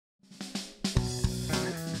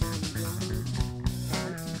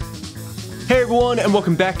Hey everyone, and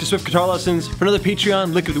welcome back to Swift Guitar Lessons for another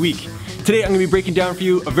Patreon Lick of the Week. Today I'm going to be breaking down for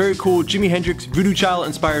you a very cool Jimi Hendrix Voodoo Child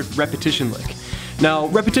inspired repetition lick. Now,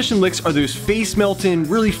 repetition licks are those face-melting,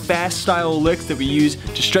 really fast style licks that we use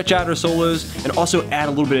to stretch out our solos and also add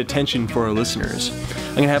a little bit of tension for our listeners.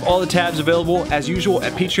 I'm going to have all the tabs available as usual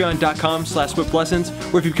at patreon.com/swiftlessons,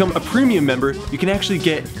 where if you become a premium member, you can actually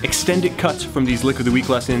get extended cuts from these Lick of the Week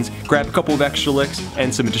lessons, grab a couple of extra licks,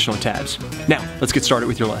 and some additional tabs. Now, let's get started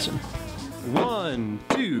with your lesson. 1,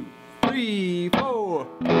 2, 3, 4.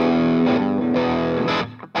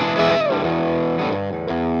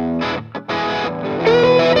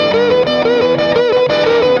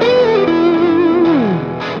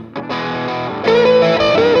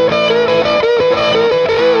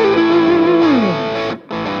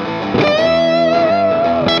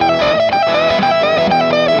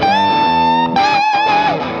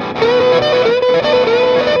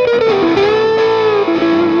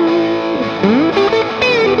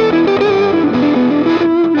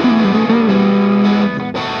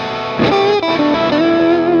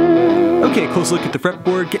 Okay, close look at the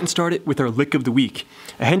fretboard, getting started with our Lick of the Week.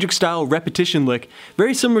 A Hendrix-style repetition lick,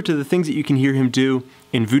 very similar to the things that you can hear him do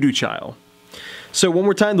in Voodoo Child. So one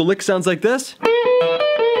more time, the lick sounds like this.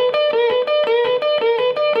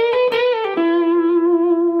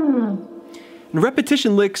 And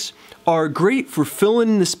repetition licks are great for filling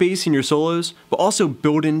in the space in your solos, but also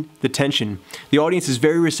building the tension. The audience is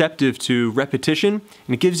very receptive to repetition,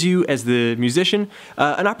 and it gives you, as the musician,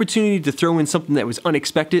 an opportunity to throw in something that was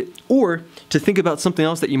unexpected, or to think about something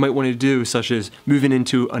else that you might want to do, such as moving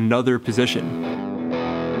into another position.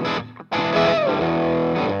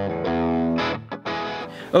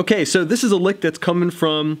 Okay, so this is a lick that's coming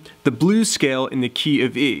from the blues scale in the key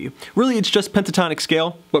of E. Really, it's just pentatonic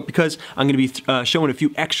scale, but because I'm going to be showing a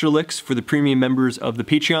few extra licks for the premium members of the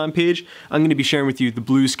Patreon page, I'm going to be sharing with you the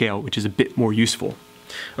blues scale, which is a bit more useful.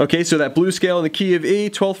 Okay, so that blues scale in the key of E,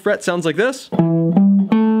 12th fret, sounds like this.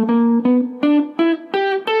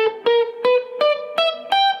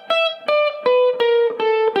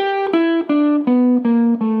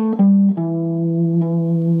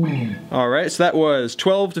 Alright, so that was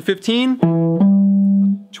 12 to 15,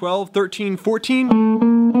 12, 13,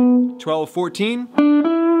 14, 12, 14,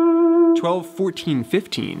 12, 14,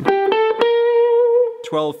 15,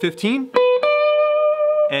 12, 15,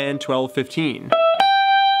 and 12, 15.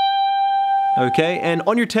 Okay, and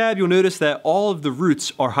on your tab you'll notice that all of the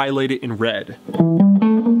roots are highlighted in red.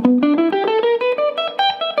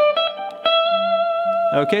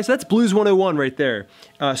 Okay, so that's Blues 101 right there.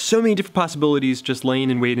 So many different possibilities just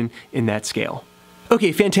laying and waiting in that scale.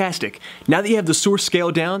 Okay, fantastic. Now that you have the source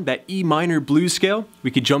scale down, that E minor blues scale,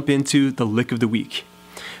 we could jump into the Lick of the Week.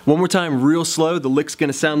 One more time, real slow, the lick's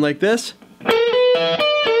gonna sound like this.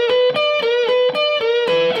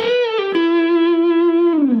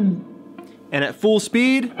 And at full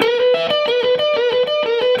speed,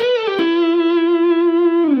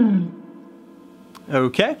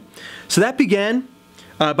 okay, so that began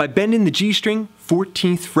by bending the G string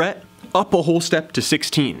 14th fret up a whole step to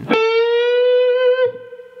 16.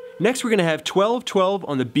 Next we're going to have 12, 12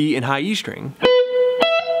 on the B and high E string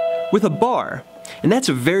with a bar. And that's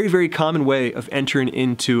a very, very common way of entering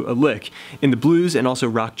into a lick in the blues and also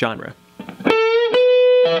rock genre.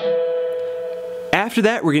 After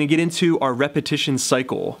that we're going to get into our repetition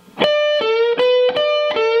cycle.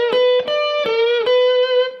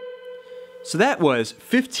 So that was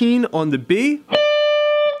 15 on the B,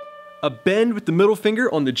 a bend with the middle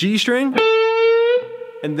finger on the G string,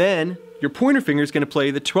 and then your pointer finger is going to play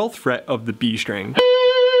the 12th fret of the B string.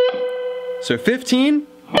 So 15,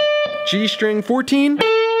 G string 14,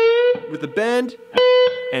 with a bend,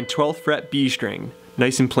 and 12th fret B string,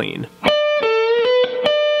 nice and plain.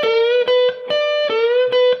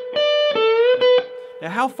 Now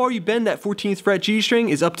how far you bend that 14th fret G string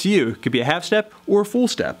is up to you. It could be a half step or a full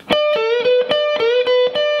step.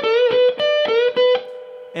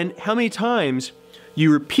 And how many times you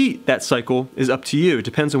repeat that cycle is up to you. It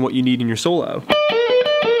depends on what you need in your solo.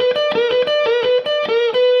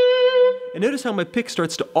 And notice how my pick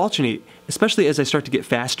starts to alternate, especially as I start to get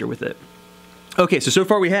faster with it. Okay, so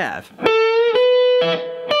far we have.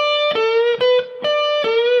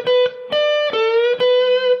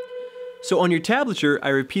 So on your tablature, I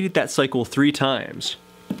repeated that cycle 3 times.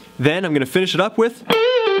 Then I'm going to finish it up with.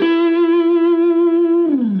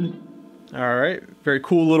 Alright, very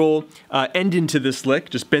cool little ending to this lick.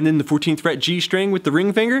 Just bending the 14th fret G string with the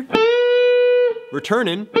ring finger,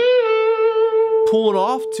 returning, pulling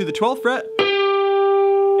off to the 12th fret,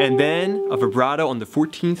 and then a vibrato on the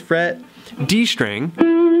 14th fret D string,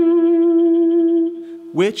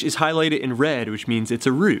 which is highlighted in red, which means it's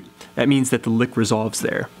a root. That means that the lick resolves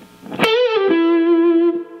there.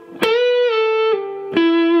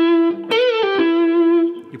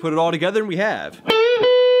 You put it all together and we have.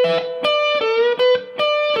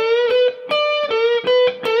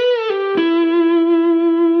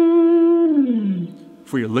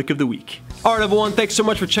 For your lick of the week. Alright everyone, thanks so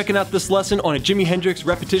much for checking out this lesson on a Jimi Hendrix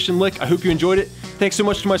repetition lick. I hope you enjoyed it. Thanks so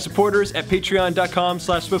much to my supporters at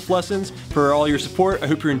patreon.com/swiftlessons for all your support. I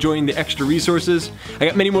hope you're enjoying the extra resources. I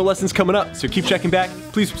got many more lessons coming up, so keep checking back.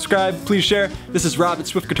 Please subscribe, please share. This is Rob at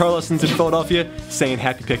Swift Guitar Lessons in Philadelphia, saying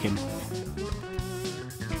happy picking.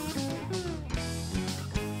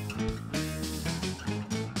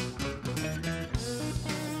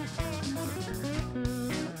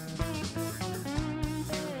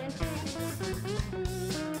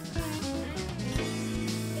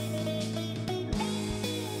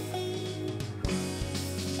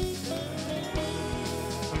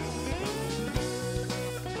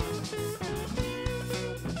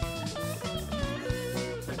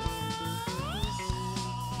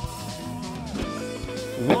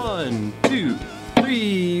 One, two,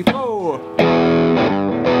 three, four.